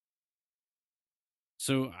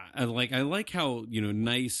So I like how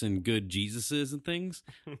nice and good Jesus is and things,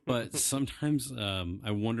 but sometimes I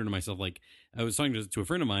wonder to myself, like I was talking to a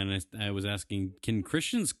friend of mine and I was asking, can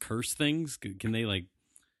Christians curse things? Can they like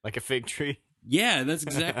Like a fig tree. yeah, that's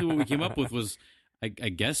exactly what we came up with was I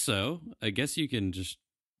guess so. I guess you can just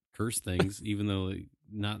curse things even though like,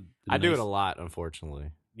 not the I do nice- it a lot, unfortunately.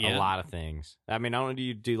 A Yeah. lot of things. I mean, I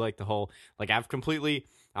don't do like the whole like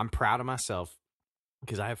I'm proud of myself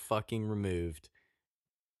because I have fucking removed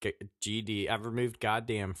GD. I've removed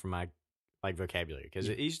goddamn from my like vocabulary because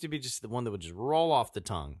it used to be just the one that would just roll off the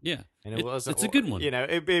tongue. Yeah. And it wasn't. It's a good one. You know,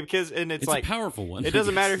 because it's It's like a powerful one. it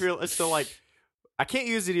doesn't matter if you're. It's still like I can't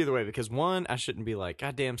use it either way because one, I shouldn't be like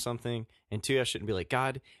God damn something, and two, I shouldn't be like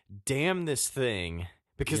God damn this thing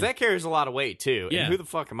because Yeah. that carries a lot of weight too. Yeah. And who the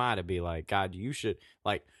fuck am I to be like God? You should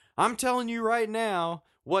like. I'm telling you right now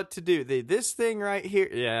what to do. This thing right here.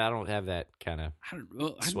 Yeah, I don't have that kind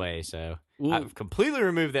of sway, so I've completely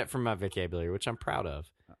removed that from my vocabulary, which I'm proud of.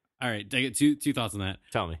 All right, I get two thoughts on that.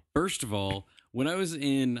 Tell me. First of all, when I was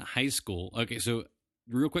in high school, okay, so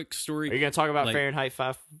real quick story. Are you going to talk about like- Fahrenheit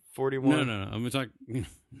 541? No. I'm going to talk.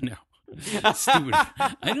 No. Stupid.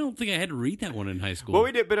 I don't think I had to read that one in high school. Well,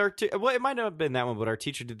 we did, but well, it might not have been that one, but our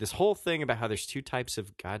teacher did this whole thing about how there's two types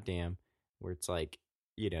of goddamn, where it's like,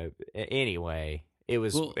 anyway, it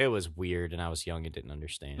was weird, and I was young and didn't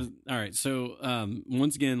understand. All right, so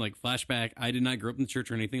once again, like flashback, I did not grow up in the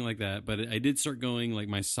church or anything like that, but I did start going like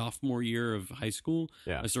my sophomore year of high school.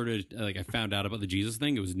 Yeah. I started I found out about the Jesus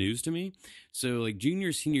thing. It was news to me. So like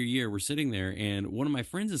junior, senior year, we're sitting there, and one of my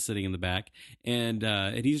friends is sitting in the back, and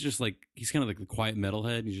he's just like he's kind of like the quiet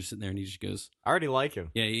metalhead. And he's just sitting there, and he just goes, I already like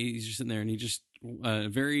him. yeah, he's just sitting there, and he just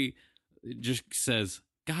just says,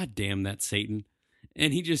 "God damn that Satan."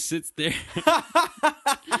 And he just sits there.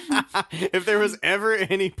 If there was ever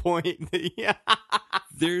any point, yeah.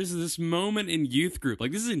 There's this moment in youth group,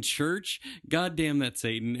 like this is in church. God damn that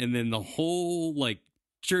Satan! And then the whole like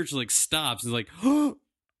church like stops and is like,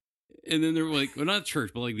 and then they're like, well, not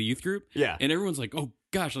church, but like the youth group, Yeah. and everyone's like, oh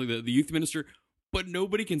gosh, like the youth minister. But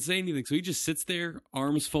nobody can say anything, so he just sits there,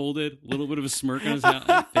 arms folded, a little bit of a smirk on his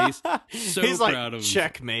face. So He's like, proud of him.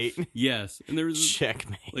 checkmate. Yes, and there was this,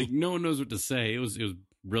 Checkmate. like no one knows what to say. It was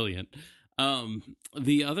brilliant.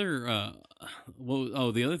 The other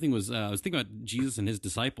the other thing was I was thinking about Jesus and his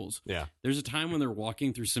disciples. Yeah. There's a time when they're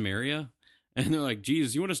walking through Samaria and they're like,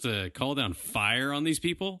 Jesus, you want us to call down fire on these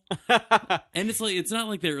people? And it's like, it's not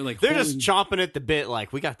like they're like, They're just chomping at the bit,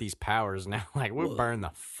 like, we got these powers now. Like, we'll Well, burn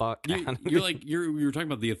the fuck down. you're like, you're talking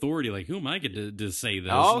about the authority. Like, who am I get to say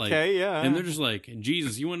this? Oh, Like, okay, yeah. and they're just like,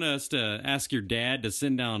 Jesus, you want us to ask your dad to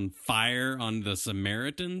send down fire on the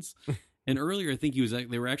Samaritans? And earlier, I think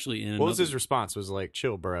they were actually in. What was his response? Was it like,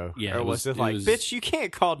 chill, bro? Yeah, Or it was was- it like, it was- bitch, you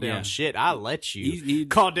can't call down Yeah. shit. I let you. He-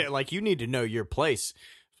 call down, like, you need to know your place.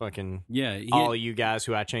 Fucking Yeah, all you guys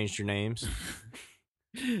who I changed your names.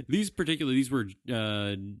 these were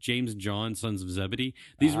James and John, sons of Zebedee.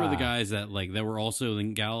 These were the Ah. guys that were also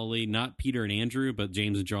in Galilee, not Peter and Andrew, but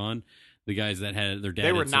James and John, the guys that had their dad.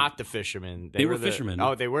 They were had not the fishermen. They were the fishermen.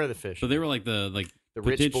 Oh, they were the so fishermen. they were like the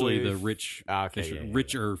rich potentially boy the rich, Okay, yeah, yeah,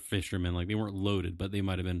 richer fishermen. Like they weren't loaded, but they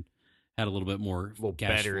might have had a little bit more a little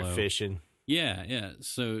cash better flow. at fishing. Yeah.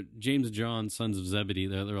 So James and John, sons of Zebedee,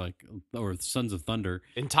 they're like, or sons of thunder,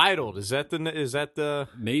 Entitled. Is that the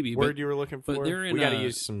maybe. word but, you were looking but for? they're in, we got to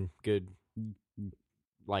use some good,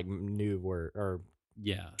 like, new word or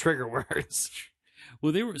yeah. trigger words.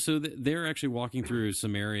 Well, they're actually walking through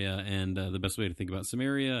Samaria, and the best way to think about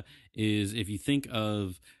Samaria is if you think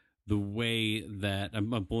of the way that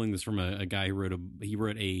I'm pulling this from a guy who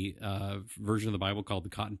wrote a version of the Bible called the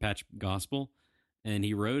Cotton Patch Gospel, and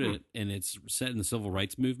he wrote it, and it's set in the civil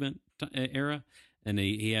rights movement era, and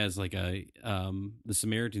he has like the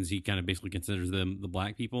Samaritans, he kind of basically considers them the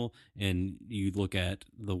black people, and you look at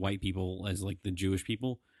the white people as like the Jewish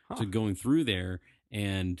people. So going through there,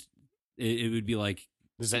 and it would be like,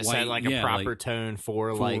 Does that white- sound like a yeah, proper like, tone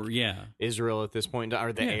for like yeah. Israel at this point,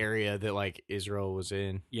 or the Yeah. area that like Israel was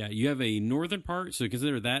in? Yeah, you have a northern part, so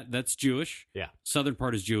consider that's Jewish. Yeah. Southern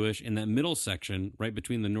part is Jewish, and that middle section, right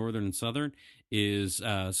between the northern and southern, is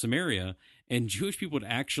Samaria. And Jewish people would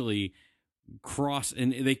actually cross,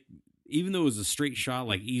 and they, even though it was a straight shot,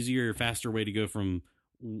 like easier, faster way to go from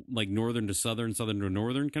like northern to southern, southern to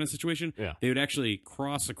northern kind of situation. Yeah. They would actually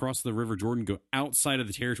cross across the River Jordan, go outside of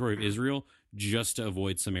the territory of Israel just to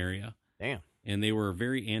avoid Samaria. Damn. And they were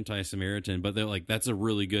very anti-Samaritan, but they're like, that's a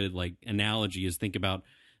really good like analogy, is think about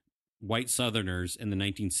white Southerners in the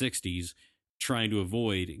 1960s trying to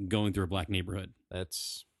avoid going through a black neighborhood.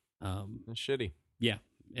 That's Um, shitty. yeah,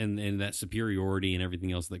 and that superiority and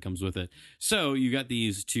everything else that comes with it. So you got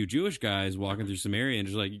these two Jewish guys walking through Samaria and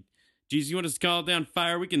just like, Jesus, you want us to call down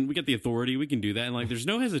fire? We got the authority. We can do that. And like, there's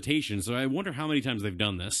no hesitation. So I wonder how many times they've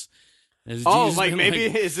done this. Has Jesus like been maybe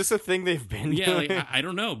is this a thing they've been yeah, doing? like, I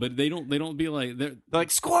don't know, but they don't be like They're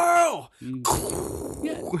like squirrel.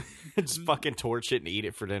 yeah. Just fucking torch it and eat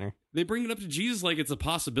it for dinner. They bring it up to Jesus like it's a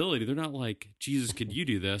possibility. They're not like, Jesus, could you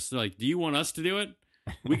do this? They're like, do you want us to do it?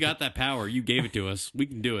 We got that power. You gave it to us. We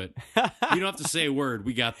can do it. You don't have to say a word.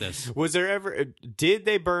 We got this. Was there ever? Did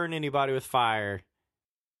they burn anybody with fire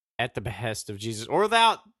at the behest of Jesus or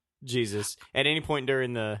without Jesus at any point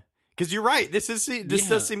during the? Because you're right. This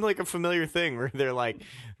does seem like a familiar thing where they're like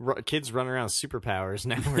kids running around with superpowers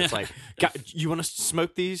now. Where it's like, you want us to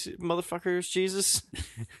smoke these motherfuckers, Jesus?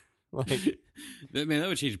 Like, man, that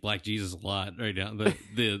would change Black Jesus a lot right now.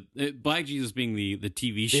 Black Jesus being the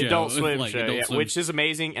TV show, Adult Swim like, show, Adult Swim. which is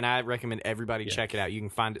amazing, and I recommend everybody check it out. You can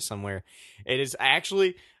find it somewhere. It is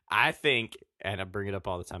actually, I think, and I bring it up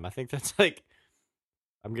all the time. I think that's like,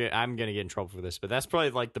 I'm gonna get in trouble for this, but that's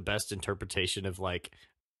probably like the best interpretation of like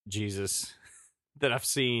Jesus that I've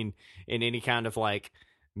seen in any kind of like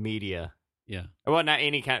media. Yeah. Well, not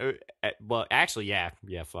any kind. Well, actually, yeah.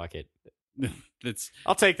 Fuck it.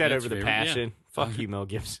 I'll take that over the fair. Passion. Yeah. Fuck you, Mel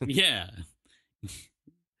Gibson. Yeah.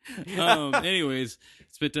 Anyways,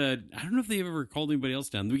 but I don't know if they've ever called anybody else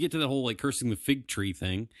down. We get to the whole like cursing the fig tree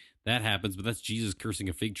thing. That happens, but that's Jesus cursing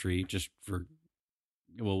a fig tree just for.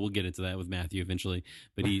 Well, we'll get into that with Matthew eventually,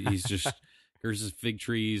 but he's just curses fig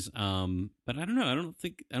trees. But I don't know. I don't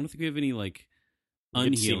think we have any like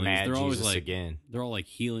unhealings. They're always like again. They're all like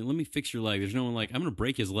healing. Let me fix your leg. There's no one like, I'm gonna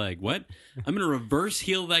break his leg. What? I'm gonna reverse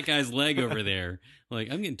heal that guy's leg over there. Like,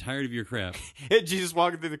 I'm getting tired of your crap. Jesus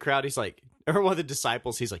walking through the crowd, he's like, or one of the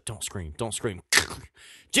disciples, he's like, don't scream.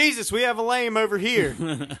 Jesus, we have a lame over here.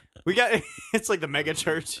 We got, it's like the mega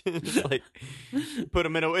church. Just like put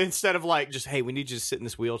him instead of like just, hey, we need you to sit in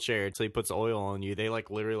this wheelchair until he puts oil on you. They like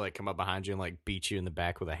literally like come up behind you and like beat you in the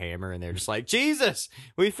back with a hammer. And they're just like, Jesus,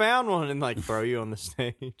 we found one, and like throw you on the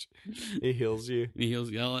stage. He heals you.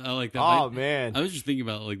 I like that. Oh, man. I was just thinking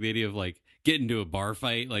about like the idea of like get into a bar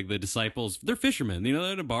fight, like the disciples, they're fishermen, you know,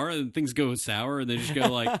 they're in a bar and things go sour and they just go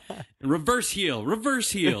like reverse heal.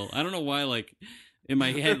 I don't know why, like in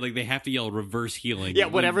my head, like they have to yell reverse healing. Yeah,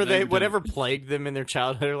 whatever plagued them in their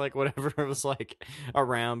childhood, or like whatever was like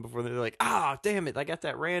around before, they're like, damn it, I got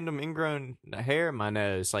that random ingrown hair in my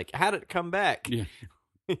nose. Like, how did it come back? Yeah.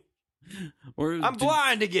 Or I'm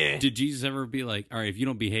blind again. Did Jesus ever be like, all right, if you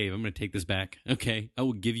don't behave, I'm going to take this back. Okay, I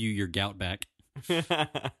will give you your gout back. I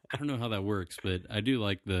don't know how that works, but I do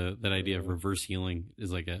like that idea of reverse healing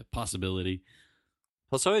is like a possibility.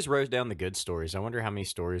 Plus, always wrote down the good stories. I wonder how many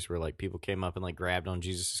stories where like people came up and like grabbed on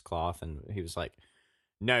Jesus's cloth, and he was like,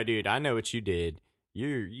 "No, dude, I know what you did.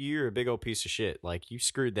 You're a big old piece of shit. Like, you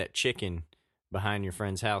screwed that chicken behind your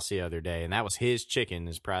friend's house the other day, and that was his chicken,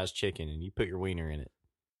 his prized chicken, and you put your wiener in it.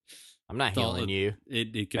 I'm not healing you.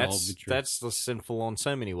 It could all be true. That's sinful on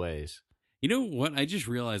so many ways." You know what? I just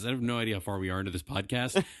realized I have no idea how far we are into this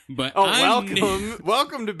podcast, but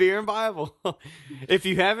welcome to Beer and Bible. If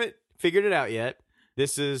you haven't figured it out yet,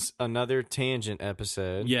 this is another tangent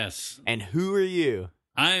episode. Yes. And who are you?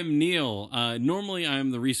 I'm Neil. Normally, I'm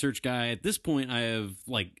the research guy. At this point,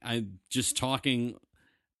 I'm just talking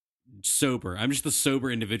sober. I'm just the sober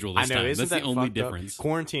individual this time. That's the only difference.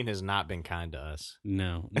 Quarantine has not been kind to us.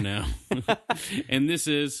 No. And this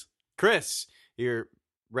is Chris, your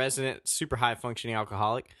resident super high functioning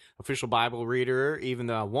alcoholic, official Bible reader, even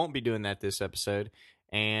though I won't be doing that this episode.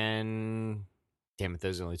 And damn it,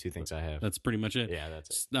 those are the only two things I have. That's pretty much it. Yeah,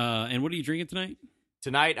 that's it. And what are you drinking tonight?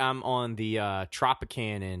 Tonight I'm on the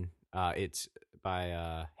Tropicana. It's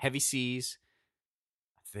by Heavy Seas,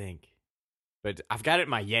 I think. But I've got it in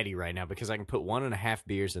my Yeti right now because I can put 1.5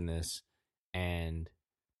 beers in this, and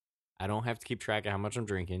I don't have to keep track of how much I'm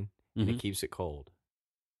drinking, and it keeps it cold.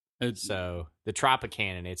 So the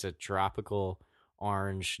Tropicana, it's a tropical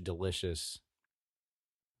orange, delicious,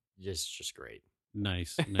 just great.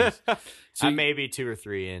 Nice. So I may be 2 or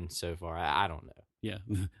 3 in so far. I don't know. Yeah.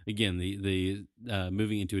 Again, the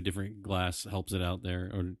moving into a different glass helps it out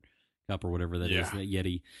there, or cup, or whatever that is, that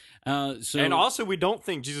Yeti. And also, we don't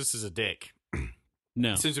think Jesus is a dick.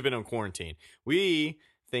 No. Since we've been on quarantine, we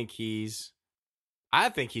think I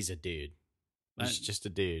think he's a dude. He's just a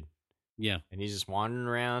dude. Yeah. And he's just wandering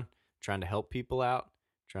around trying to help people out,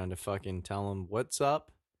 trying to fucking tell them what's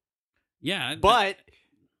up. Yeah. But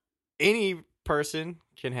any person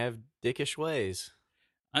can have dickish ways.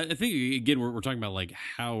 I think, again, we're talking about like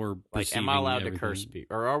how we're like, am I allowed to curse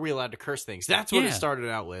people? Or are we allowed to curse things? That's what it started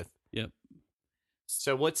out with. Yep.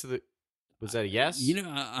 So what's the... Was that a yes? You know,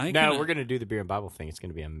 I no, kinda, we're gonna do the beer and Bible thing. It's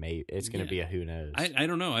gonna be It's gonna Yeah. be a who knows. I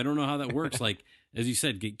don't know. I don't know how that works. Like, as you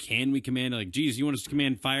said, can we command, like, Jesus, you want us to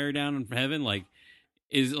command fire down from heaven?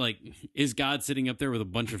 Is God sitting up there with a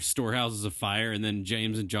bunch of storehouses of fire, and then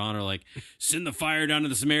James and John are like, send the fire down to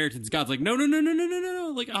the Samaritans? God's like, no.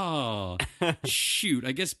 Like, oh, shoot.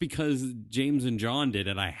 I guess because James and John did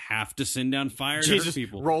it, I have to send down fire to hurt Jesus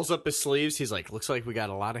people. rolls up his sleeves. He's like, looks like we got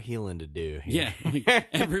a lot of healing to do here. Yeah, like,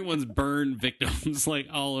 everyone's burned victims like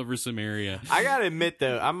all over Samaria. I gotta admit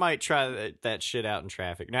though, I might try that shit out in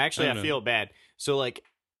traffic. No, actually, I I know. feel bad. So like,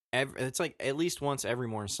 it's like at least once every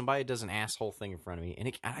morning, somebody does an asshole thing in front of me,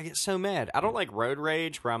 and I get so mad. I don't like road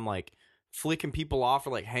rage where I'm like flicking people off or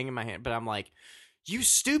like hanging my hand, but I'm like, you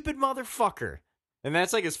stupid motherfucker. And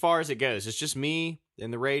that's like as far as it goes. It's just me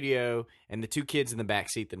and the radio and the two kids in the back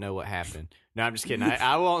seat that know what happened. No, I'm just kidding.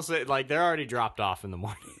 I won't say, like, they're already dropped off in the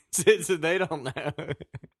morning, so they don't know.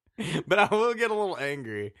 But I will get a little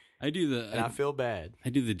angry, I do and I feel bad. I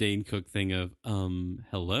do the Dane Cook thing of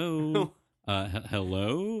hello,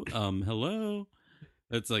 hello, hello.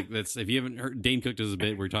 That's if you haven't heard, Dane Cook does a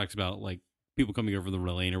bit where he talks about like people coming over the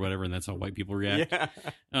lane or whatever, and that's how white people react.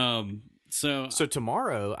 Yeah. So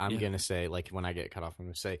tomorrow I'm Yeah. gonna say, like, when I get cut off, I'm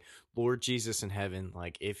gonna say, Lord Jesus in heaven,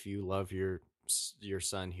 like, if you love your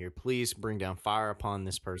son here, please bring down fire upon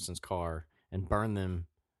this person's car and burn them,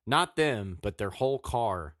 not them, but their whole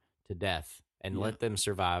car to death, and Yeah. let them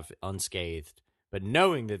survive unscathed, but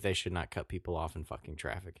knowing that they should not cut people off in fucking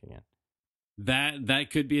traffic again.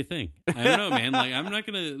 that could be a thing. I don't know, man. Like, I'm not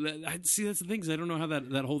gonna I see. That's the thing. 'Cause I don't know how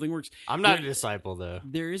that whole thing works. I'm not There- a disciple though.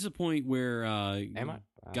 There is a point where Am I?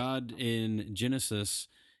 God in Genesis,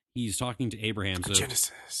 he's talking to Abraham. So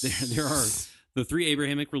Genesis. there are the three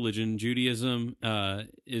Abrahamic religion: Judaism,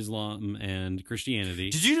 Islam, and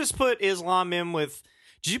Christianity. Did you just put Islam in with?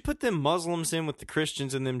 Did you put them Muslims in with the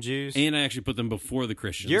Christians and them Jews? And I actually put them before the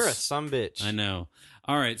Christians. You're a sumbitch. I know.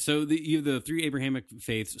 All right, so you have the three Abrahamic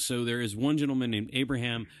faiths. So there is one gentleman named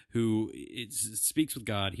Abraham who speaks with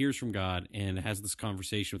God, hears from God, and has this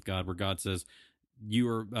conversation with God where God says, "You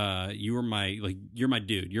are my you're my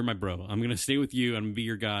dude, you're my bro. I'm gonna stay with you. I'm gonna be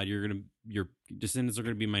your God. Your descendants are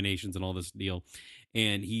gonna be my nations and all this deal."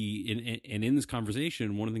 And in this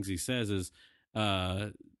conversation, one of the things he says is,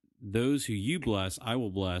 "Those who you bless, I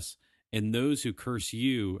will bless, and those who curse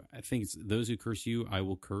you, I think it's those who curse you, I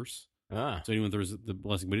will curse." Ah. So anyone throws the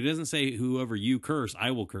blessing, but he doesn't say whoever you curse,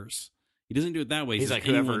 I will curse. He doesn't do it that way. He's says, like,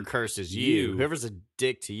 whoever anyone curses you, whoever's a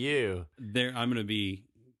dick to you. there, I'm going to be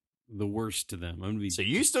the worst to them. I'm going to be. So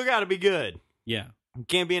you still got to be good. Yeah, You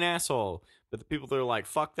can't be an asshole. But the people that are like,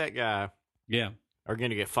 fuck that guy, yeah, are going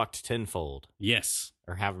to get fucked tenfold yes,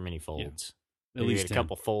 or however many folds. at You least get a 10.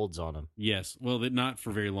 couple folds on them. Yes, well, not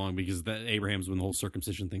for very long because that Abraham's when the whole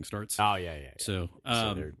circumcision thing starts. Oh, yeah, yeah. So,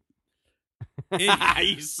 they're- it-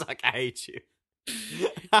 you suck. I hate you.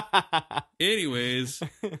 anyways,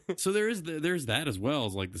 so there's that as well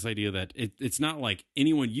as like this idea that it's not like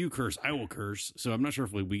anyone you curse, I will curse. So I'm not sure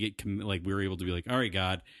if we get like we were able to be like, all right,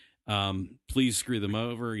 God, please screw them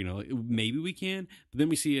over. You know, maybe we can, but then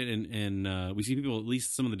we see it and we see people, at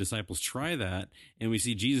least some of the disciples, try that, and we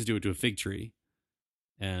see Jesus do it to a fig tree,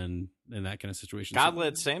 and that kind of situation. God So-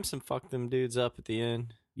 let Samson fuck them dudes up at the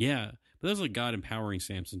end. yeah, but that was like God empowering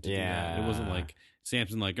Samson to do that. Yeah. It wasn't like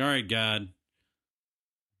Samson like, all right, God.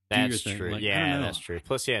 That's thing. true. Like, I don't Yeah, know. that's true.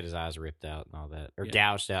 Plus, he had his eyes ripped out and all that, or Yeah.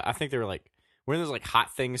 gouged out. I think they were like, were those like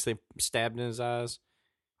hot things they stabbed in his eyes?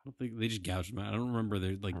 I don't think they just gouged him out. I don't remember.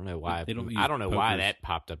 They're like, I don't know why. They don't. I don't know why pokers. that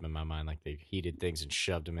popped up in my mind. Like they heated things and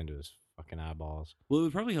shoved them into his fucking eyeballs. Well, it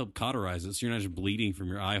would probably help cauterize it, so you're not just bleeding from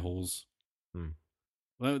your eye holes. Hmm.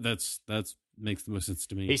 Well, that's makes the most sense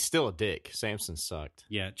to me. He's still a dick. Samson sucked.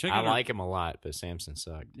 Yeah, check I out like him a lot, but Samson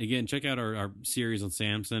sucked. again. Check out our series on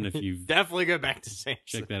Samson if you've Definitely go back to Samson.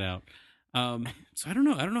 checked that out. So I don't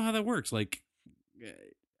know how that works. Like,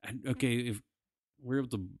 okay, if we're able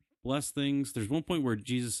to bless things, there's one point where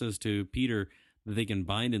Jesus says to Peter that they can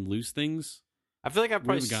bind and loose things. I feel like I've We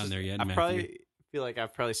probably haven't gotten there yet in I Matthew. probably feel like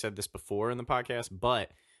I've probably said this before in the podcast,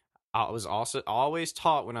 but I was also always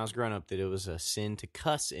taught when I was growing up that it was a sin to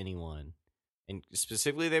cuss anyone. And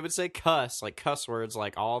specifically, they would say cuss, like cuss words,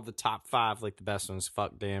 like all the top 5, like the best ones: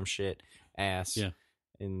 fuck, damn, shit, ass. Yeah.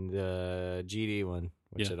 And the GD one,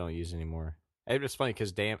 which Yeah. I don't use anymore. It was funny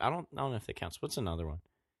because damn, I don't know if that counts. What's another one?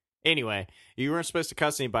 Anyway, you weren't supposed to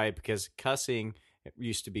cuss anybody because cussing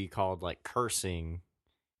used to be called like cursing,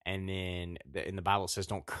 and then in the Bible it says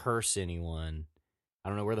don't curse anyone. I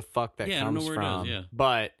don't know where the fuck that Yeah, I don't know comes where it from, does, yeah.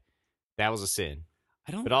 but that was a sin.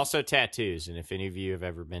 I don't. But also tattoos, and if any of you have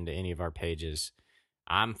ever been to any of our pages,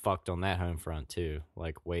 I'm fucked on that home front too,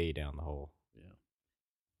 like way down the hole.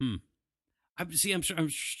 I'm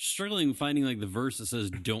struggling finding like the verse that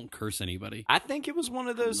says don't curse anybody. I think it was one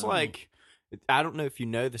of those No. like, I don't know if you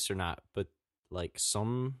know this or not, but like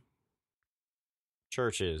some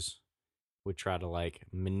churches would try to like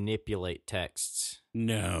manipulate texts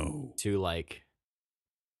No. to like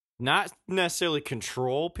not necessarily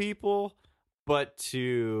control people, but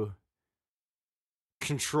to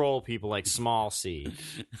control people like small c.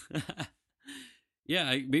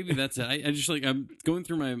 Yeah, maybe that's it. I just like I'm going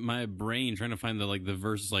through my brain trying to find the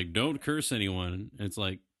verses like don't curse anyone. And it's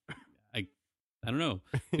like I don't know,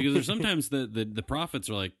 because there's sometimes the prophets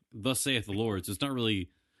are like thus saith the Lord. So it's not really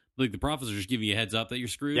like the prophets are just giving you a heads up that you're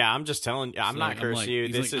screwed. Yeah, I'm just telling you, I'm So not cursing like, you.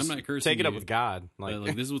 he's This like, is I'm not cursing take it up you. with God.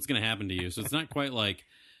 Like this is what's going to happen to you. So it's not quite like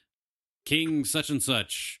King such and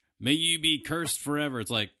such, may you be cursed forever.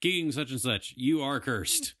 It's like King such and such, you are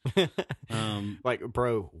cursed. Like,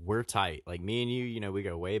 bro, we're tight. Like me and you, we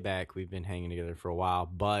go way back. We've been hanging together for a while.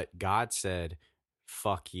 But God said,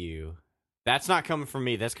 "Fuck you." That's not coming from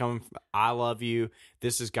me. That's coming from, I love you.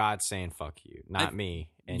 This is God saying "fuck you," not me.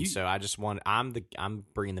 And so I just want. I'm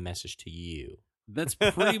bringing the message to you. That's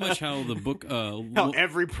pretty much how the book. How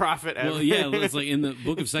every prophet ever. Well, yeah, it's like in the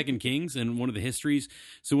book of Second Kings and one of the histories.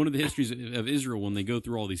 So one of the histories of Israel, when they go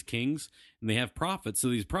through all these kings and they have prophets. So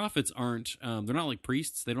these prophets aren't. They're not like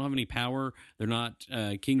priests. They don't have any power. They're not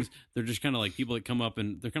kings. They're just kind of like people that come up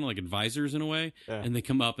and they're kind of like advisors in a way. Yeah. And they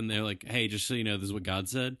come up and they're like, "Hey, just so you know, this is what God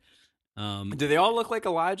said." Do they all look like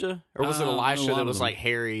Elijah, or was it Elisha that was like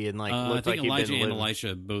hairy and like looked I think like Elijah and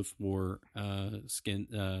Elisha both wore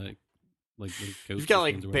skin. Like you've got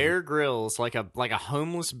like Bear Grylls, like a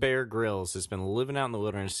homeless Bear Grylls has been living out in the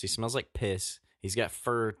wilderness. He smells like piss. He's got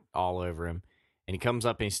fur all over him, and he comes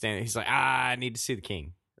up and he's standing. He's like, I need to see the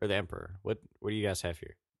king or the emperor. What do you guys have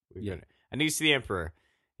here? I need to see the emperor.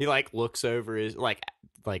 He like looks over his like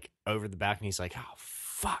over the balcony. He's like, oh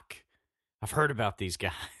fuck, I've heard about these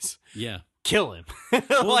guys. Yeah, kill him.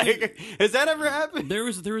 Like, has that ever happened? There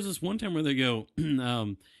was this one time where they go.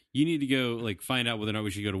 You need to go like find out whether or not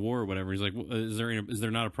we should go to war or whatever. He's like, is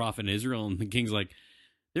there not a prophet in Israel? And the king's like,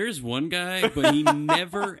 there's one guy, but he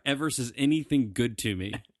never ever says anything good to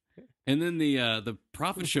me. And then the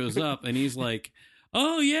prophet shows up and he's like,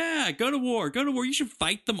 oh yeah, go to war. You should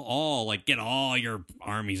fight them all. Like get all your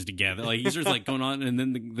armies together. Like he's just like going on. And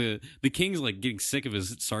then the king's like getting sick of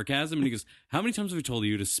his sarcasm. And he goes, how many times have I told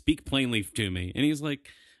you to speak plainly to me? And he's like,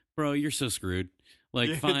 bro, you're so screwed. Like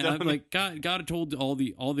yeah, fine, I'm like God had told all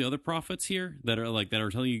the other prophets here that are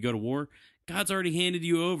telling you to go to war. God's already handed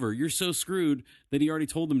you over. You're so screwed that He already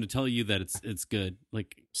told them to tell you that it's good.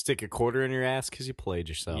 Like stick a quarter in your ass because you played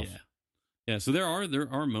yourself. Yeah. So there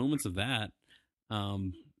are moments of that. But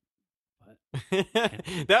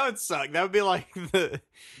that would suck. That would be like the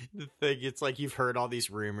thing. It's like you've heard all these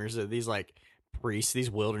rumors of these like priests, these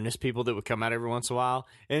wilderness people that would come out every once in a while,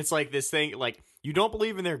 and it's like this thing like you don't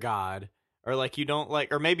believe in their God. Or like you don't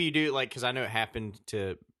like, or maybe you do like, because I know it happened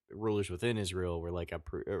to rulers within Israel where like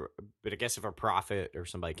but I guess if a prophet or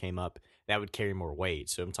somebody came up, that would carry more weight.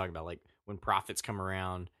 So I'm talking about like when prophets come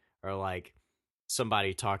around, or like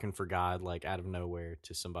somebody talking for God like out of nowhere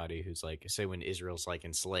to somebody who's like, say when Israel's like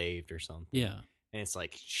enslaved or something. Yeah. And it's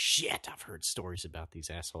like, shit, I've heard stories about these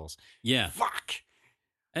assholes. Yeah. Fuck.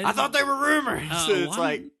 I thought they were rumors. So it's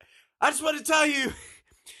like, I just want to tell you.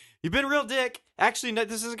 You've been a real dick. Actually, no,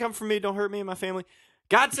 this doesn't come from me. Don't hurt me and my family.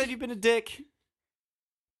 God said you've been a dick.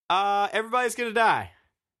 Everybody's going to die.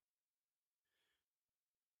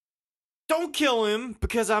 Don't kill him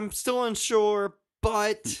because I'm still unsure,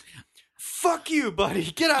 but fuck you, buddy.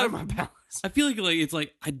 Get out of my palace. I feel like it's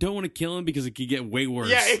like I don't want to kill him because it could get way worse.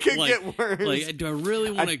 Yeah, it could get worse. Like, do I really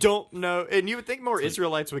want to? I don't know. And you would think more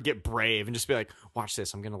Israelites would get brave and just be like, watch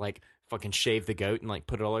this. I'm going to like fucking shave the goat and like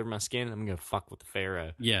put it all over my skin. And I'm going to fuck with the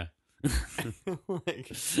Pharaoh. Yeah. Like,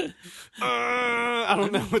 I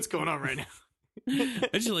don't know what's going on right now. I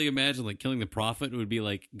just like imagine like killing the prophet would be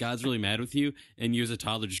like God's really mad with you, and you as a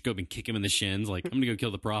toddler just go up and kick him in the shins. Like I'm gonna go kill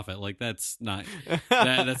the prophet. Like that's not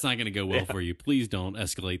gonna go well for you. Please don't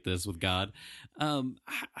escalate this with God. I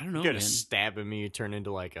don't know. You gotta stab him, and you turn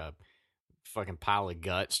into like a fucking pile of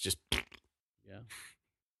guts. Just yeah.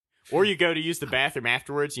 Or you go to use the bathroom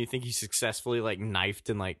afterwards, and you think you successfully like knifed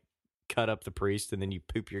and like cut up the priest, and then you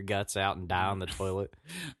poop your guts out and die on the toilet.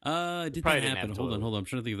 Did that happen? Hold on. I'm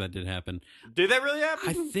trying to think if that did happen. Did that really happen?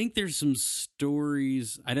 I think there's some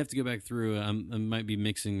stories. I'd have to go back through. I might be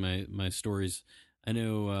mixing my stories. I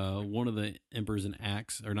know one of the emperors in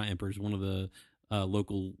Acts, or not emperors, one of the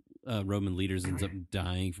local Roman leaders ends up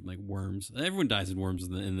dying from like worms. Everyone dies in worms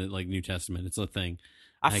in the like New Testament. It's a thing.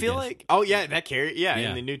 I feel guess. Like, oh yeah, that carry,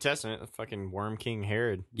 in the New Testament, the fucking worm king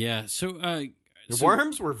Herod. Yeah. So So-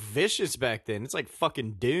 Worms were vicious back then. It's like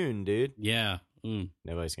fucking Dune, dude. Yeah.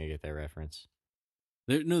 Nobody's gonna get that reference.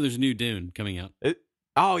 There's a new Dune coming out.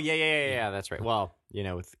 Oh yeah. That's right. Well,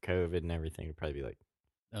 with COVID and everything, it'd probably be like,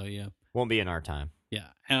 Oh yeah. won't be in our time. Yeah.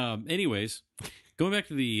 Anyways, going back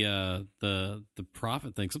to the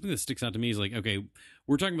prophet thing, something that sticks out to me is like, okay,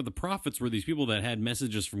 we're talking about the prophets were these people that had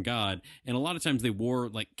messages from God, and a lot of times they wore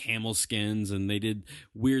like camel skins and they did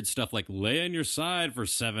weird stuff like lay on your side for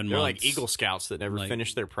 7 They're months. like Eagle Scouts that never Like-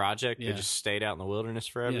 finished their project. Yeah. They just stayed out in the wilderness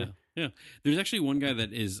forever. Yeah, yeah. There's actually one guy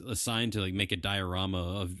that is assigned to like make a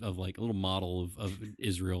diorama of like a little model of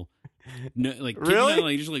Israel. No, like kid you Really? not,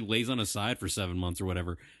 like, he just like lays on his side for 7 months or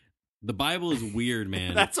whatever. The Bible is weird,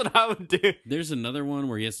 man. That's what I would do. There's another one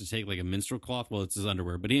where he has to take like a menstrual cloth. Well, it's his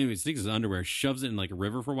underwear, but he takes his underwear, shoves it in like a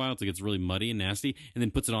river for a while until it gets really muddy and nasty, and then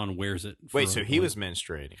puts it on and wears it. Wait, for, so he like- was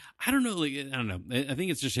menstruating? I don't know. Like I don't know. I think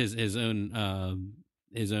it's just his own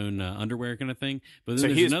underwear kind of thing. But then So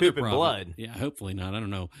there's he was another pooping prophet. blood. Yeah, hopefully not. I don't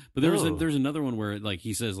know. But there's Oh. there's another one where like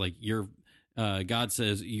he says like your God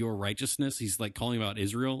says your righteousness. He's like calling about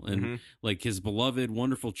Israel and Mhm. like his beloved,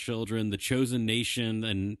 wonderful children, the chosen nation,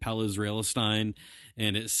 and Pal Israelistine.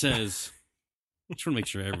 And it says, I just want to make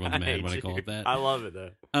sure everyone's mad hate when I you. call it that. I love it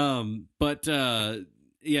though. But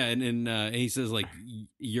yeah, and he says like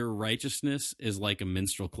your righteousness is like a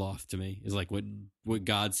minstrel cloth to me. Is like what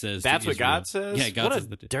God says. to That's what Israel. God says. Yeah, God what says a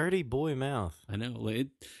that. dirty boy mouth. I know. Like,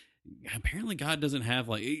 apparently, God doesn't have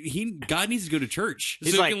like God needs to go to church.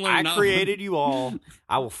 He's so he like, can learn I not- created you all.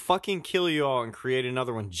 I will fucking kill you all and create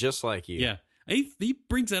another one just like you. Yeah, he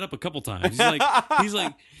brings that up a couple times. He's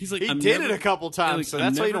like, He I'm did never- it a couple times, like, so I'm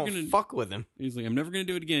that's why you never don't gonna- fuck with him. He's like, I'm never gonna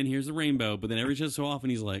do it again. Here's the rainbow. But then every so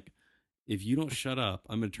often, he's like, if you don't shut up,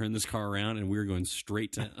 I'm gonna turn this car around and we're going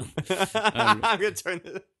straight to. I'm gonna turn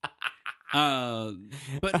this.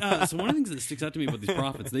 But so one of the things that sticks out to me about these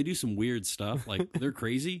prophets, they do some weird stuff. Like they're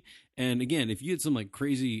crazy. And again, if you had some like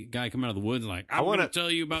crazy guy come out of the woods, like I want to tell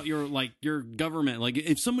you about your government. Like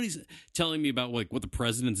if somebody's telling me about like what the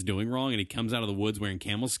president's doing wrong, and he comes out of the woods wearing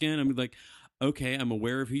camel skin, I'm like, okay, I'm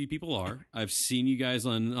aware of who you people are. I've seen you guys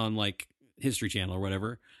on like History Channel or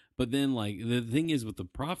whatever. But then like the thing is with the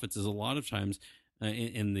prophets is a lot of times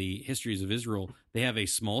in the histories of Israel, they have a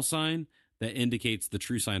small sign that indicates the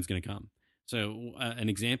true sign's going to come. So an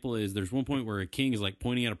example is there's one point where a king is like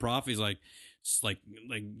pointing at a prophet. He's like, it's like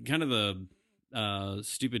kind of the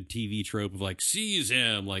stupid TV trope of like seize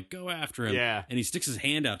him, like go after him. Yeah. And he sticks his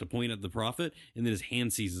hand out to point at the prophet, and then his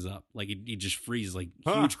hand seizes up, like he just freezes, like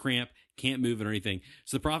Huh. huge cramp, can't move it or anything.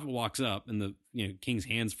 So the prophet walks up, and the king's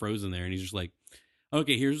hand's frozen there, and he's just like,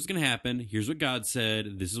 okay, here's what's going to happen. Here's what God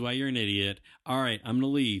said. This is why you're an idiot. All right, I'm going to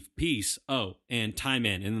leave. Peace. Oh, and time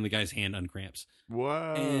in. And then the guy's hand uncramps.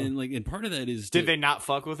 Whoa. And part of that is... Did they not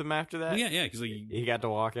fuck with him after that? Well, yeah, because like, He got to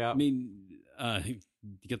walk out? I mean, you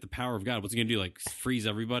get the power of God. What's he going to do? Like freeze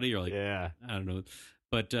everybody? Or like, yeah. I don't know.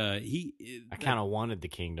 But I kind of wanted the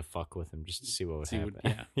king to fuck with him just to see what would happen.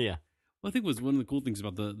 yeah. Yeah. Well, I think was one of the cool things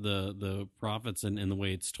about the prophets and the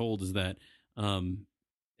way it's told is that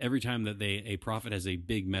every time that a prophet has a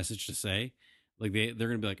big message to say, like they're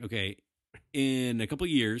going to be like, okay, in a couple of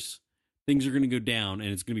years, things are going to go down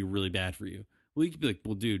and it's going to be really bad for you. Well, you could be like,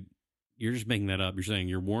 well, dude, you're just making that up. You're saying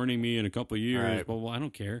you're warning me in a couple of years. Right. Well, I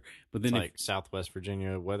don't care. But It's then, like Southwest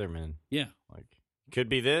Virginia weathermen. yeah, Like, could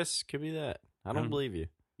be this, could be that. I don't Um, believe you.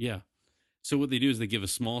 yeah. So what they do is they give a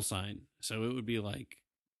small sign. So it would be like,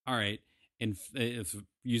 all right, and if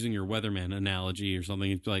using your weatherman analogy or something,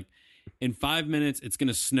 it's like, in 5 minutes, it's going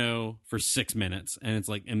to snow for 6 minutes. And it's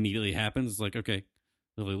like immediately happens. It's like, okay,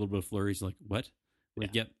 a little bit of flurries. Like, what? Like,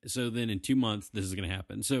 yep. So then in 2 months, this is going to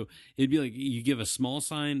happen. So it'd be like you give a small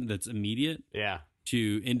sign that's immediate Yeah.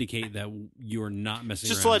 to indicate that you're not messing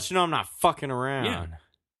Just around. to let you know I'm not fucking around. Yeah. I'm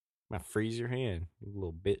gonna freeze your hand, you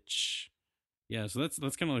little bitch. Yeah, so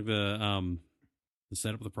that's kind of like the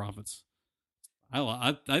setup of the prophets.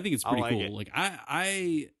 I think it's pretty like cool. it. Like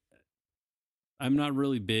I'm not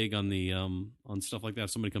really big on the on stuff like that.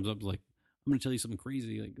 If somebody comes up and is like, I'm going to tell you something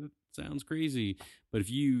crazy. Like that sounds crazy, but if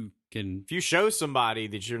you can, If you show somebody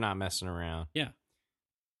that you're not messing around, yeah,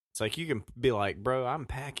 it's like you can be like, bro, I'm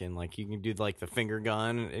packing. Like you can do like the finger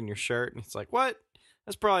gun in your shirt, and it's like, what?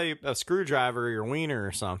 That's probably a screwdriver or your wiener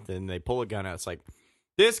or something. They pull a gun out. It's like,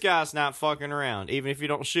 this guy's not fucking around. Even if you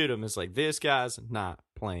don't shoot him, it's like, this guy's not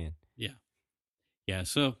playing. yeah.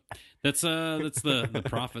 So that's the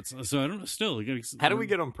prophets. So I don't know. Still, How do we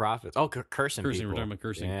get on profits? Oh, cursing people. We're talking about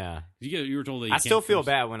cursing. Yeah. You were told that you I still can't feel curse.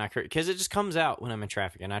 bad when I curse because it just comes out when I'm in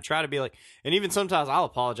traffic, and I try to be like, and even sometimes I'll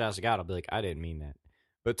apologize to God. I'll be like, I didn't mean that.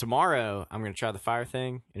 But tomorrow I'm gonna try the fire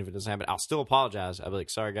thing, and if it doesn't happen, I'll still apologize. I'll be like,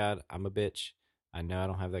 sorry, God, I'm a bitch. I know I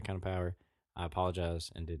don't have that kind of power. I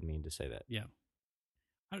apologize and didn't mean to say that. Yeah.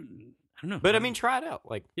 I don't know. But I mean, try it out.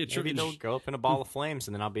 Like, Yeah, maybe they'll go up in a ball of flames,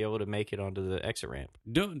 and then I'll be able to make it onto the exit ramp.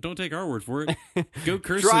 Don't take our word for it. Go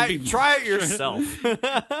curse try, some people. try it yourself.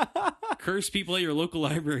 Curse people at your local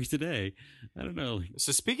library today. I don't know.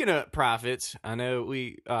 So speaking of prophets, I know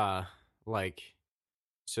we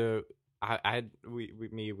so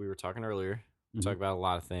we were talking earlier. We talked about a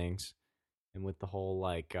lot of things, and with the whole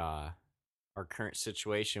like our current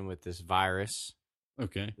situation with this virus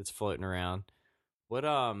Okay. that's floating around. What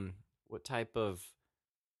type of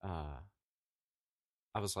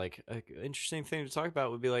I was like, an interesting thing to talk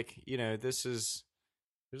about would be like, there's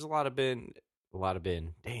a lot of damn,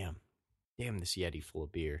 this Yeti full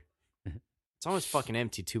of beer. It's almost fucking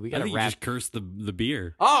empty too. We I gotta think you just curse the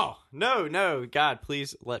beer. Oh, no, God,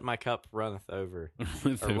 please let my cup runneth over.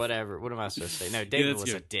 Or whatever. What am I supposed to say? No, David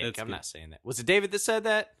was a dick. I'm not saying that. Was it David that said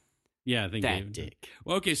that? Yeah, I think that David. dick.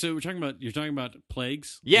 Well, okay, so you're talking about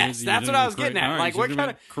plagues. Yes, that's what I was getting at. Right, like, so what kind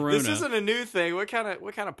of corona? This isn't a new thing. What kind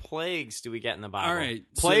of plagues do we get in the Bible? All right,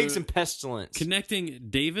 plagues so and pestilence. Connecting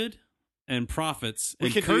David and prophets We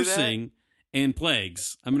and could do cursing and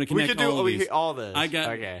plagues. I'm going to we connect could do all of these. all this.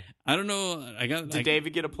 Okay. I don't know. Did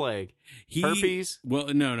David get a plague? Herpes? Well,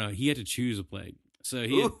 no. He had to choose a plague. So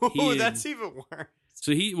he had, that's even worse.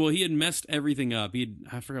 So he had messed everything up.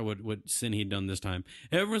 I forgot what sin he'd done this time.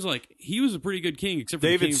 Everyone's like, he was a pretty good king, except for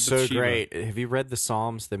David's the king of so Bathsheba. great. Have you read the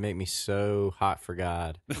Psalms? They make me so hot for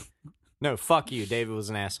God. No, fuck you. David was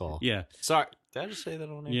an asshole. Yeah. Sorry. Did I just say that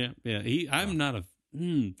on there? Yeah. I'm not a.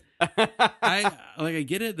 I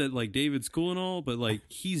get it that like David's cool and all, but like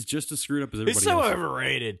he's just as screwed up as everybody He's so else.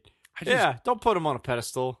 overrated. Don't put him on a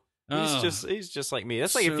pedestal. Oh. He's just like me.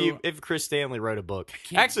 That's like So- if Chris Stanley wrote a book.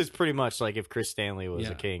 Actually, it's pretty much like if Chris Stanley was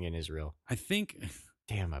a king in Israel. I think.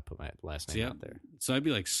 Damn, I put my last name out there. So I'd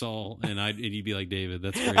be like Saul, and you'd be like David.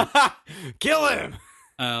 That's great. Kill him.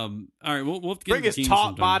 All right, we'll have to get Bring his kings top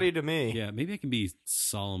sometime. body to me. Yeah, maybe I can be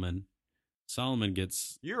Solomon. Solomon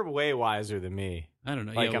gets. You're way wiser than me. I don't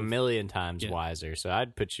know, like yeah, a million times yeah. wiser. So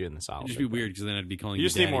I'd put you in the Solomon. It'd just be weird because then I'd be calling you. You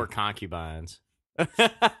just need daddy. more concubines.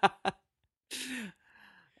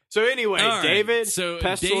 So anyway, All right, David. So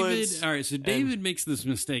pestilence, David. All right, so David makes this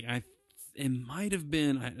mistake. It might have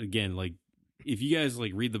been again like if you guys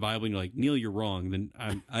like read the Bible and you're like Neil, you're wrong. Then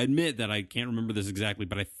I admit that I can't remember this exactly,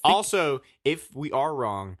 but I think also if we are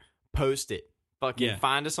wrong, post it. Fucking Yeah.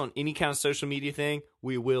 find us on any kind of social media thing.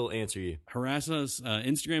 We will answer you. harass us.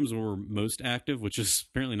 Instagram is where we're most active, which is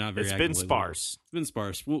apparently not very. It's active been lately. sparse. It's been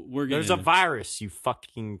sparse. We're getting There's a virus, you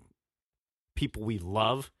fucking people we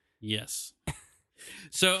love. Yes.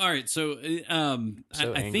 So all right. So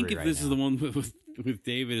So I think angry if right this is now. the one with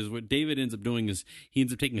David is what David ends up doing is he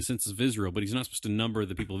ends up taking a census of Israel, but he's not supposed to number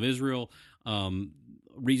the people of Israel.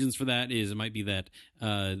 Reasons for that is it might be that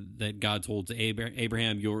that God told to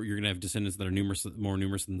Abraham, you're going to have descendants that are more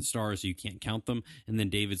numerous than the stars, so you can't count them. And then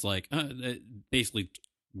David's like, basically,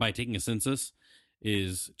 by taking a census,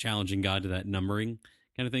 is challenging God to that numbering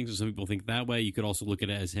kind of thing. So some people think that way. You could also look at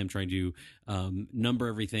it as him trying to number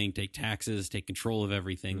everything, take taxes, take control of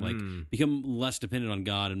everything, like become less dependent on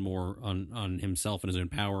God and more on himself and his own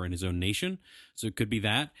power and his own nation. So it could be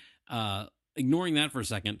that. Ignoring that for a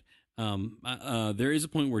second. There is a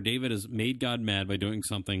point where David has made God mad by doing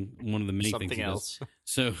something, one of the many things he does.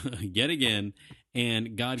 So yet again,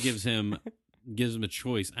 and God gives him a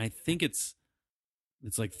choice. I think it's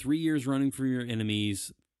like 3 years running from your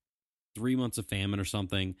enemies, 3 months of famine or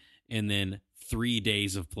something, and then 3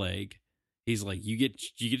 days of plague. He's like, you get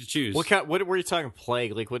to choose. What were you talking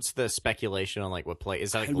plague? Like, what's the speculation on like what plague?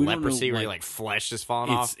 Is that like We don't know, leprosy where like, your like flesh is falling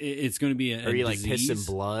off? It's going to be a Or you disease. like pissing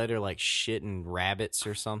blood or like shitting rabbits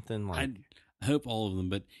or something? Like I hope all of them,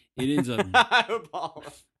 but it ends up I hope all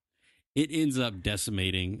of- it ends up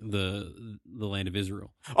decimating the land of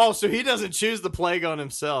Israel. Oh, so he doesn't choose the plague on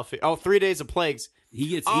himself. Oh, 3 days of plagues. He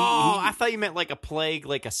gets. I thought you meant like a plague,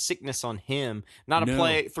 like a sickness on him, not a No.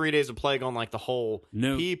 plague. 3 days of plague on like the whole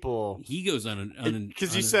people. He goes on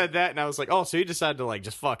Because you said that, and I was like, oh, so he decided to like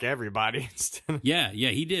just fuck everybody instead. Yeah,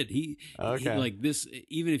 he did. He Okay. this,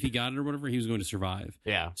 even if he got it or whatever, he was going to survive.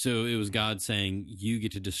 Yeah. So it was God saying, you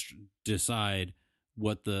get to decide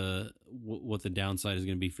what the downside is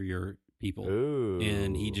going to be for your people. Ooh.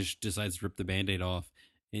 And he just decides to rip the Band-Aid off,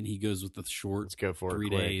 and he goes with the short Let's go for 3 it.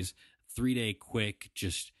 quick. days. 3 day quick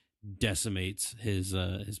decimates his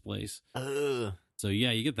place. Ugh. So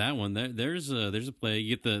yeah, you get that one. There's a plague.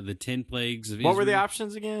 You get the 10 plagues of What were the Israel.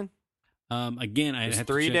 options again? Again, I It's have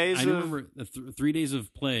 3 to check. days I don't of- remember. 3 days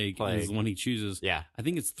of plague is the one he chooses. Yeah. I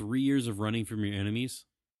think it's 3 years of running from your enemies.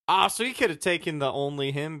 Oh, so he could have taken the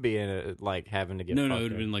only him being like having to get. No, it fucked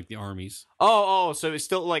would have up. been like the armies. Oh, so it's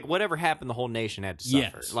still like whatever happened, the whole nation had to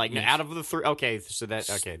suffer. Yes, Like yes. out of the three. Okay, so that's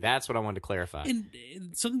what I wanted to clarify. And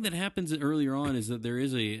something that happens earlier on is that there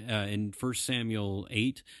is in 1 Samuel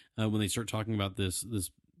 8 when they start talking about this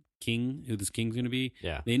king, who this king's going to be.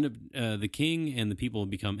 Yeah. They end up the king and the people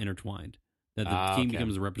become intertwined. That the king Okay.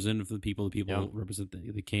 becomes a representative for the people Yep. represent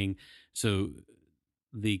the king. So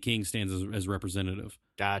the king stands as representative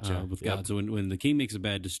Gotcha. with Yep. God. So when the king makes a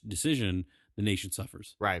bad decision, the nation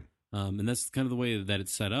suffers. Right. And that's kind of the way that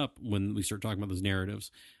it's set up when we start talking about those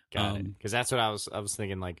narratives. Got it. Because that's what I was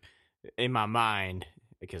thinking, like in my mind,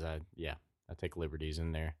 because I take liberties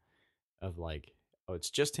in there of like, oh, it's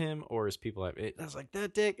just him, or is people have it? I was like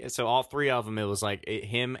that dick. And so all three of them, it was like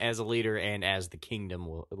him as a leader and as the kingdom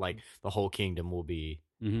will, like the whole kingdom will be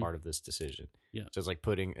Mhm. part of this decision. Yeah. So it's like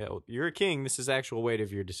putting, oh, you're a king. This is actual weight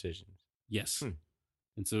of your decisions. Yes.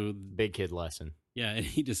 And so Big kid lesson. yeah, and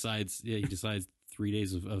he decides 3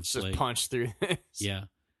 days of Let's just plague. punch through this. Yeah.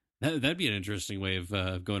 That'd be an interesting way of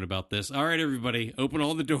going about this. All right, everybody, open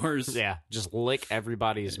all the doors. Yeah. Just lick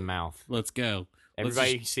everybody's mouth. Let's go.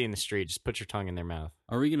 Everybody you see in the street, just put your tongue in their mouth.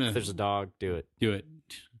 Are we going If there's a to dog, do it. do it?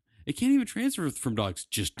 It can't even transfer from dogs.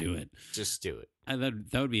 Just do it. Just do it.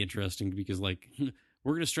 That would be interesting because, like,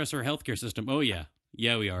 we're going to stress our healthcare system. Oh, yeah.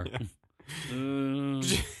 Yeah, we are.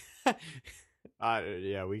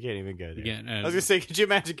 Yeah, we can't even go there. Yeah, I was gonna say, could you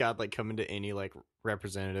imagine God like coming to any like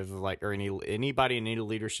representative of like or anybody in any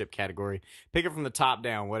leadership category, pick it from the top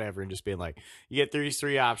down, whatever, and just being like, you get these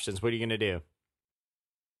three options. What are you gonna do?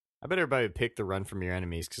 I bet everybody would pick the run from your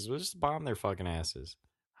enemies because we'll just bomb their fucking asses.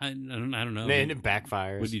 I don't know. And it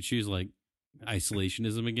backfires. Would you choose like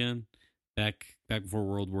isolationism again? Back before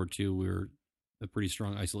World War II, we were a pretty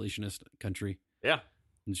strong isolationist country. Yeah.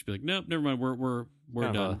 And just be like, nope, never mind. We're Kind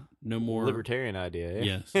of done. No more. Libertarian idea.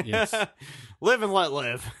 Yeah? Yes. Live and let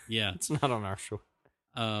live. Yeah. It's not on our shore.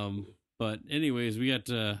 But anyways, we got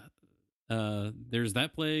there's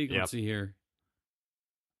that plague. Yep. Let's see here.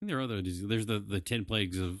 I think there are other diseases. There's the 10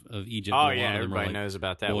 plagues of Egypt. Oh A lot yeah, of them are, everybody like, knows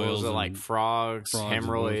about that. What was boils it like? and Frogs and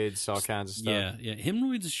hemorrhoids, all kinds of stuff. Yeah.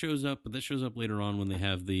 Hemorrhoids shows up, but that shows up later on when they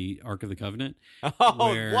have the Ark of the Covenant. Oh,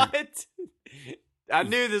 Where- what? I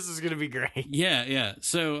knew this was going to be great. Yeah.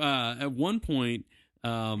 So at one point,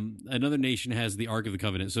 another nation has the Ark of the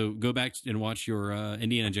Covenant. So go back and watch your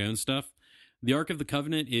Indiana Jones stuff. The Ark of the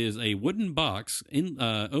Covenant is a wooden box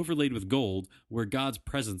overlaid with gold where God's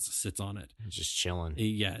presence sits on it. Just chilling.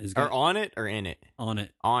 Yeah, is Or God on it or in it? on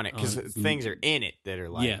it. On it, because On it. things are in it that are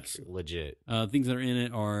like Yes. legit. Things that are in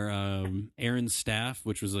it are Aaron's staff,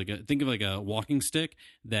 which was think of like a walking stick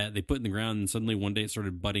that they put in the ground, and suddenly one day it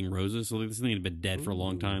started budding roses. So this thing had been dead for a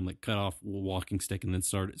long time, like cut off a walking stick, and then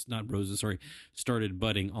started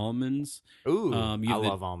budding almonds. Ooh, you I have the-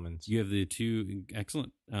 love almonds. You have the two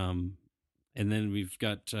excellent, and then we've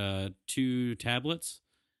got 2 tablets.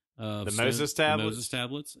 The Moses tablets? The Moses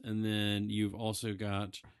tablets, and then you've also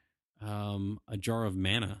got a jar of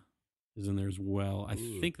manna is in there as well. I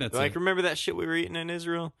Ooh. think that's like, it. remember that shit we were eating in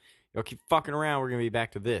Israel? Y'all keep fucking around. We're going to be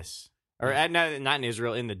back to this. Or not in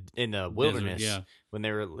Israel, in the wilderness. yeah. When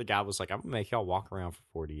the guy was like, I'm going to make y'all walk around for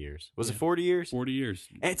 40 years. Was it Yeah. 40 years? 40 years.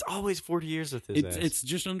 It's always 40 years with his ass. It's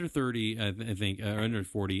just under 30, I think, or under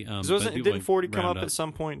 40. So but people, didn't 40 come round up at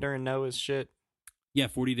some point during Noah's shit? Yeah,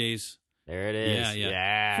 40 days. There it is.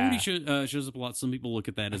 Yeah. 40 shows up a lot. Some people look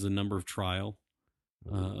at that as a number of trial,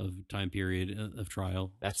 of time period of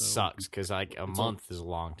trial. That So, sucks because like a it's all- month is a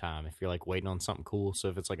long time if you're like waiting on something cool. So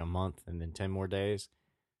if it's like a month and then 10 more days,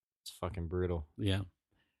 it's fucking brutal. Yeah.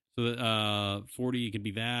 So that 40 can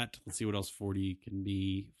be that. Let's see what else 40 can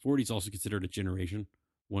be. 40 is also considered a generation,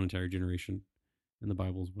 one entire generation in the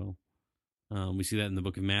Bible as well. We see that in the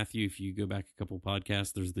book of Matthew. If you go back a couple of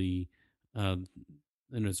podcasts, there's the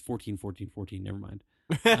and it's 14, 14, 14. Never mind.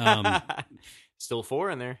 Still 4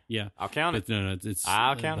 in there. Yeah. I'll count it. But no, it's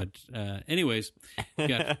I'll count it. But anyways, you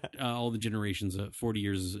got all the generations. 40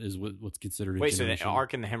 years is what's considered a Wait, so the generation.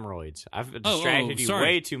 Ark and the hemorrhoids. I've Oh, distracted you sorry.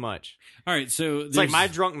 way too much. All right, so It's like my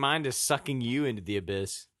drunk mind is sucking you into the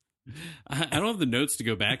abyss. I don't have the notes to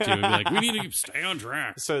go back to and be like, we need to stay on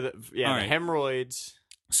track. So All the right. hemorrhoids.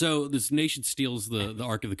 So this nation steals the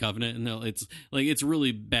Ark of the Covenant, and it's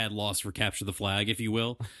really bad loss for capture the flag, if you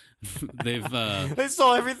will. They've They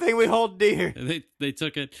stole everything we hold dear. they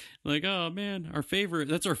took it like, oh man,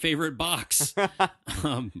 that's our favorite box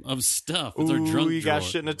of stuff. It's our Ooh, drunk you drawer. guys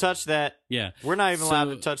shouldn't have touched that. Yeah, We're not even allowed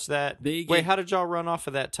So to touch that. they Wait, get- how did y'all run off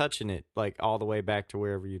of that touching it? Like all the way back to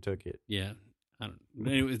wherever you took it? yeah. I don't.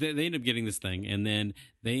 Anyways, they end up getting this thing, and then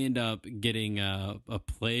they end up getting a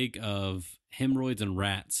plague of hemorrhoids and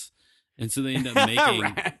rats. And so they end up making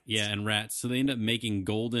Rats. and rats. So they end up making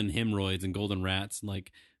golden hemorrhoids and golden rats, and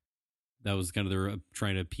like that was kind of their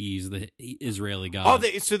trying to appease the Israeli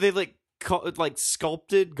gods. So they like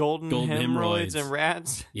sculpted golden hemorrhoids and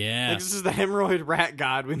rats. Yeah, Like this is the hemorrhoid rat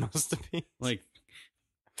god we must be. Like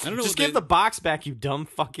I don't know. Just give the box back, you dumb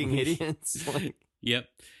fucking idiots. Like, yep.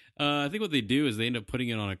 I think what they do is they end up putting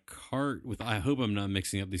it on a cart with. I hope I'm not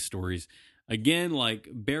mixing up these stories again. Like,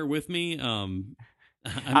 bear with me. I'm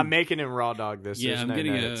making him raw dog this. Yeah, There's I'm no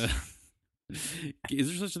getting notes. Is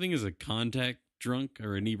there such a thing as a contact drunk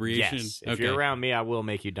or inebriation? Yes. If you're around me, I will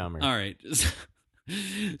make you dumber. All right.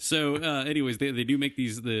 So, anyways, they do make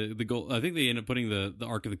these the gold. I think they end up putting the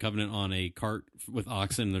Ark of the Covenant on a cart with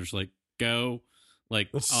oxen. And they're just like go, like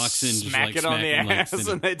oxen, just smack like it on the them, like, ass,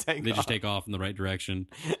 and they take. they just take off in the right direction.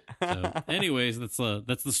 So, anyways, that's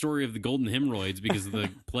the story of the golden hemorrhoids because of the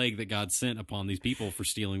plague that God sent upon these people for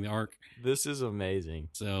stealing the ark. This is amazing.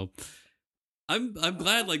 So, I'm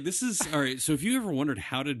glad. Like, this is all right. So, if you ever wondered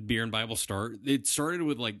how did Beer and Bible start, it started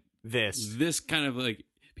with like this kind of like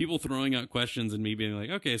people throwing out questions and me being like,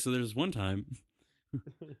 okay, so there's one time in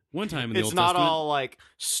the Old Testament. It's not all like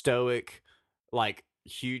stoic, like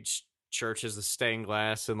huge churches of stained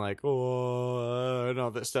glass and like and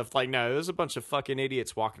all that stuff. Like, no, there's a bunch of fucking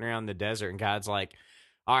idiots walking around the desert, and God's like,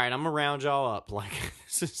 all right, I'm gonna round y'all up. Like,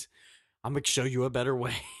 I'm gonna show you a better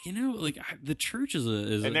way. You know, like the church is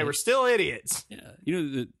and they were still idiots. Yeah, you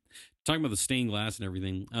know, talking about the stained glass and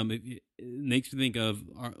everything. It makes me think of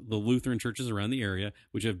the Lutheran churches around the area,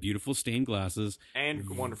 which have beautiful stained glasses and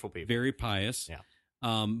wonderful people, very pious. Yeah.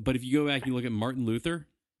 But if you go back and you look at Martin Luther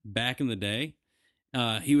back in the day,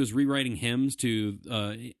 he was rewriting hymns to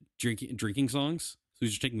drinking songs. So he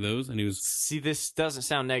was just taking those, and he was this doesn't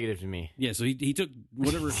sound negative to me. Yeah, so he took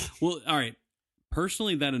whatever. Well, all right.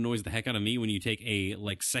 Personally, that annoys the heck out of me when you take a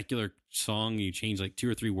like secular song, and you change like 2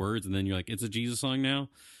 or 3 words, and then you're like, it's a Jesus song now.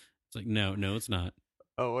 It's like, no, it's not.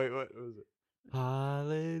 Oh wait, what was it?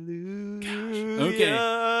 Hallelujah. Gosh. Okay.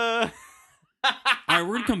 All right,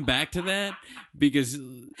 we're gonna come back to that because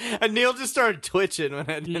and Neil just started twitching when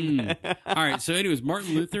I did that. All right, so anyways,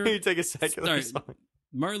 Martin Luther. You take a secular song.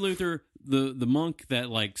 Martin Luther, the monk that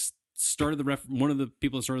like started one of the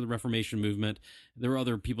people that started the Reformation movement. There were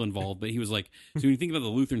other people involved, but he was like, so when you think about the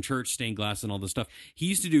Lutheran Church, stained glass, and all this stuff, he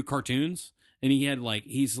used to do cartoons, and he had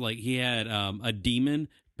a demon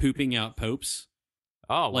pooping out popes.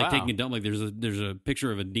 Oh, like wow. taking a dump. Like there's a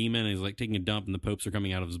picture of a demon, and he's like taking a dump, and the popes are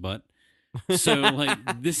coming out of his butt. So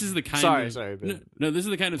like this is the kind of sorry, no, this is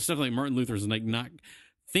the kind of stuff like Martin Luther's like not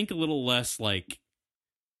think a little less like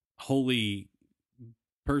holy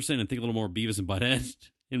person and think a little more Beavis and Butthead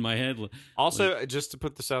in my head. Also, just to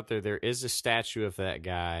put this out there is a statue of that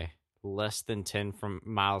guy less than 10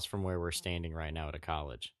 miles from where we're standing right now at a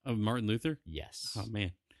college. Of Martin Luther? Yes. Oh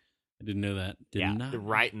man, I didn't know that. Not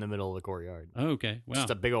right in the middle of the courtyard. Oh, okay, wow. Just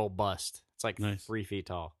a big old bust. It's like nice. 3 feet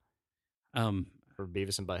tall. For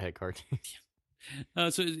Beavis and Butthead cartoons.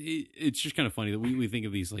 So it's just kind of funny that we think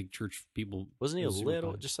of these like church people. Wasn't he a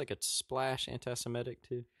little, just like a splash anti-Semitic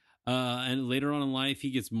too? And later on in life,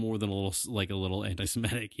 he gets more than a little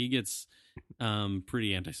anti-Semitic. He gets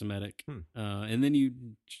pretty anti-Semitic. And then you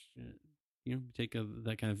take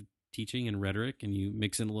that kind of teaching and rhetoric, and you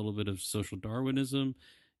mix in a little bit of social Darwinism.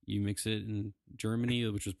 You mix it in Germany,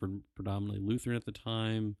 which was predominantly Lutheran at the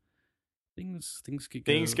time. Things could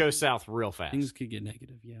go south real fast. Things could get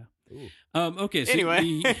negative, yeah. Ooh. Okay. So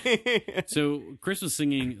anyway, so Chris was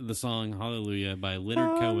singing the song "Hallelujah" by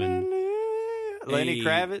Leonard Cohen. Lenny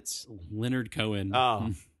Kravitz, Leonard Cohen.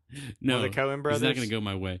 Oh, no, the Cohen brothers. It's not going to go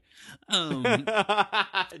my way.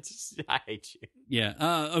 I hate you.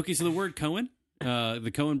 Yeah. Okay. So the word Cohen,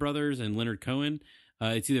 the Cohen brothers and Leonard Cohen,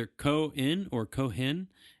 it's either Cohen or Cohen.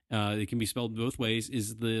 It can be spelled both ways.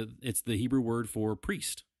 It's the Hebrew word for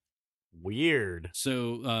priest. Weird.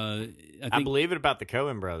 So I believe it about the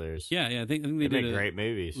Cohen brothers. Yeah. I think they did make great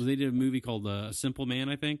movies. They did a movie called Simple Man,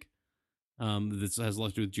 I think. That has a lot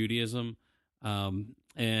to do with Judaism. And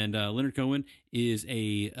Leonard Cohen is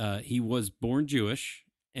he was born Jewish,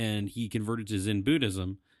 and he converted to Zen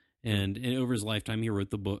Buddhism. And over his lifetime, he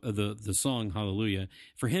wrote the book, the song Hallelujah.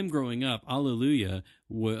 For him, growing up, Alleluia,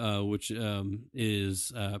 which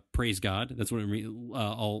is praise God. That's what it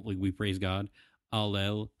means. We praise God.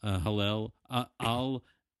 Hallel, Hallel,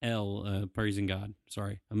 praising God.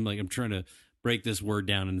 Sorry, I'm trying to break this word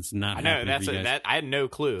down, and it's not. I know that I had no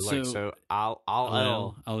clue. So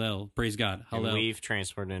Hallel, praise God. Hallel. And we've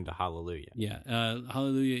transferred into Hallelujah. Yeah,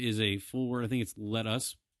 Hallelujah is a full word. I think it's let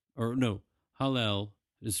us, or no, Hallel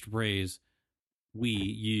is to praise. We,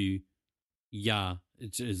 you, Yah,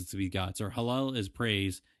 it's to be God. So Hallel is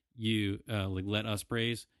praise. You, let us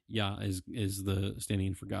praise. Yah is the standing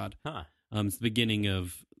in for God. Huh. It's the beginning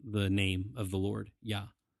of the name of the Lord, Yah.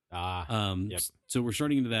 Yep. So we're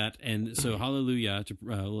starting into that, and so hallelujah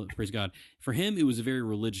to praise God. For him, it was a very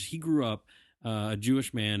religious. He grew up a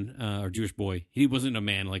Jewish man or Jewish boy. He wasn't a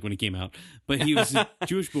man like when he came out, but he was a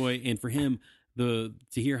Jewish boy, and for him, to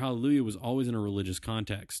hear hallelujah was always in a religious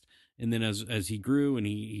context. And then as he grew and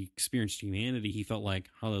he experienced humanity, he felt like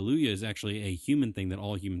hallelujah is actually a human thing that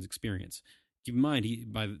all humans experience. Keep in mind,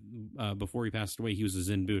 before he passed away, he was a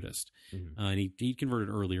Zen Buddhist, and he converted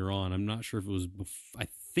earlier on. I'm not sure if it was. I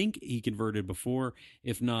think he converted before.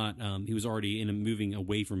 If not, he was already moving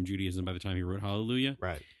away from Judaism by the time he wrote Hallelujah.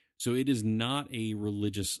 Right. So it is not a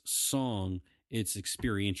religious song. It's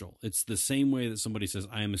experiential. It's the same way that somebody says,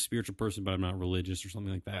 "I am a spiritual person, but I'm not religious," or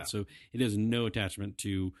something like that. Yeah. So it has no attachment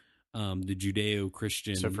to the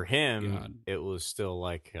Judeo-Christian. So for him, God. It was still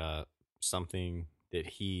like something that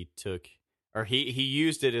he took. Or he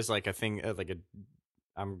used it as like a thing,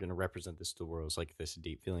 I'm going to represent this to the world. It's like this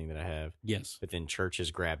deep feeling that I have. Yes. But then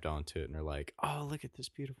churches grabbed onto it and are like, oh, look at this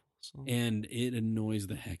beautiful song. And it annoys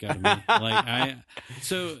the heck out of me.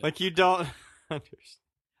 Like you don't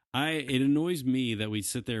understand. It annoys me that we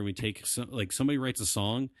sit there and we take somebody writes a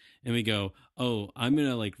song and we go, oh, I'm going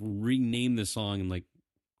to like rename this song and like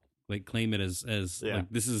claim it as like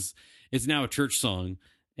it's now a church song.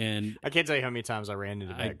 And I can't tell you how many times I ran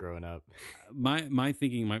into that growing up. My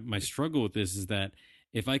thinking, my struggle with this is that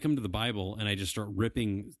if I come to the Bible and I just start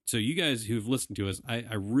ripping, so you guys who've listened to us,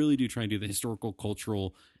 I really do try and do the historical,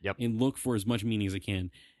 cultural, and look for as much meaning as I can.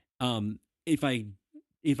 If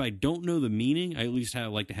I don't know the meaning, I at least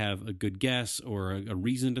like to have a good guess or a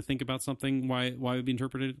reason to think about something why it would be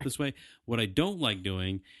interpreted this way. What I don't like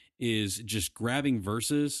doing is just grabbing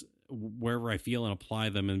verses wherever I feel and apply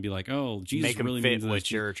them and be like, oh, Jesus make them really fit means what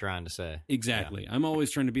you're trying to say. Exactly. Yeah. I'm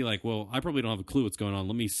always trying to be like, well, I probably don't have a clue what's going on.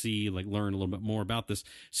 Let me see, learn a little bit more about this.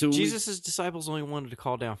 So Jesus' disciples only wanted to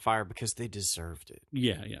call down fire because they deserved it.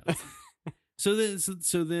 Yeah. So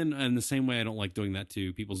then, in the same way, I don't like doing that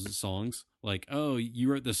to people's songs. Like, oh, you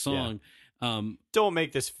wrote this song. Yeah. Don't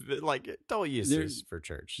make this don't use this for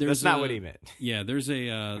church. That's not what he meant. Yeah, there's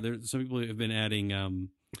some people have been adding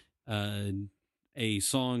a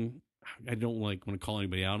song. I don't want to call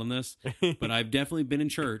anybody out on this, but I've definitely been in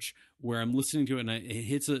church where I'm listening to it and it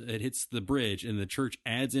hits the bridge and the church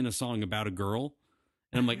adds in a song about a girl.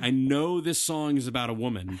 And I'm like, I know this song is about a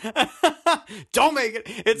woman. Don't make it.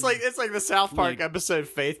 It's like the South Park episode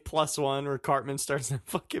Faith Plus One where Cartman starts a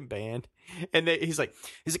fucking band. And he's like,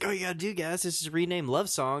 all you gotta do, guys, is just rename love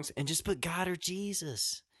songs and just put God or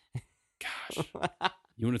Jesus. Gosh.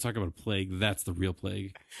 You want to talk about a plague? That's the real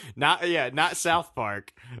plague. Not South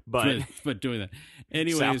Park, but doing that.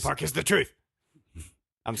 Anyways, South Park is the truth.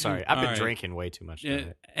 I'm sorry. I've been drinking way too much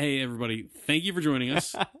tonight. Hey, everybody. Thank you for joining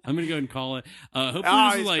us. I'm going to go ahead and call it.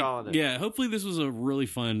 Hopefully this was a really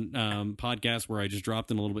fun podcast where I just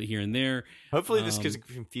dropped in a little bit here and there. Hopefully this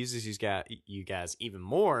confuses you guys even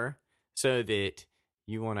more so that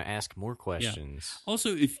you want to ask more questions. Yeah.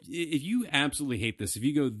 Also, if you absolutely hate this, if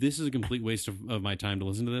you go, this is a complete waste of my time to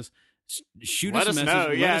listen to this, shoot us a message.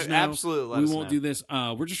 Know. Let us know. Absolutely. We won't do this.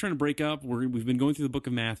 We're just trying to break up. We've been going through the book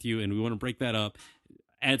of Matthew, and we want to break that up,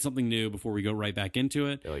 add something new before we go right back into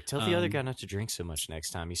it. They're like, tell the other guy not to drink so much next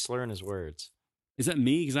time. He's slurring his words. Is that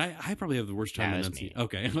me? Because I probably have the worst time enunciating.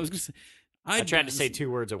 Okay, I was going to say. I tried to say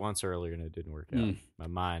two words at once earlier, and it didn't work out. My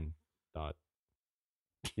mind thought.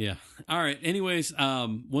 Yeah. All right. Anyways,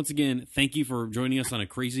 once again, thank you for joining us on a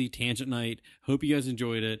crazy tangent night. Hope you guys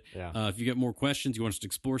enjoyed it. Yeah. If you got more questions, you want us to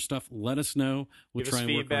explore stuff, let us know. We'll Give try us and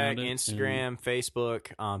feedback, work around it. Instagram,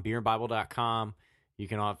 Facebook, beerandbible.com. You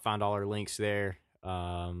can find all our links there.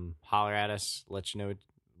 Holler at us. Let you know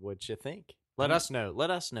what you think. Let us know.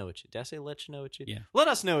 Let us know what you. Did I say let you know what you? Yeah. Let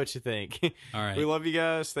us know what you think. All right. We love you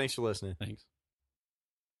guys. Thanks for listening. Thanks.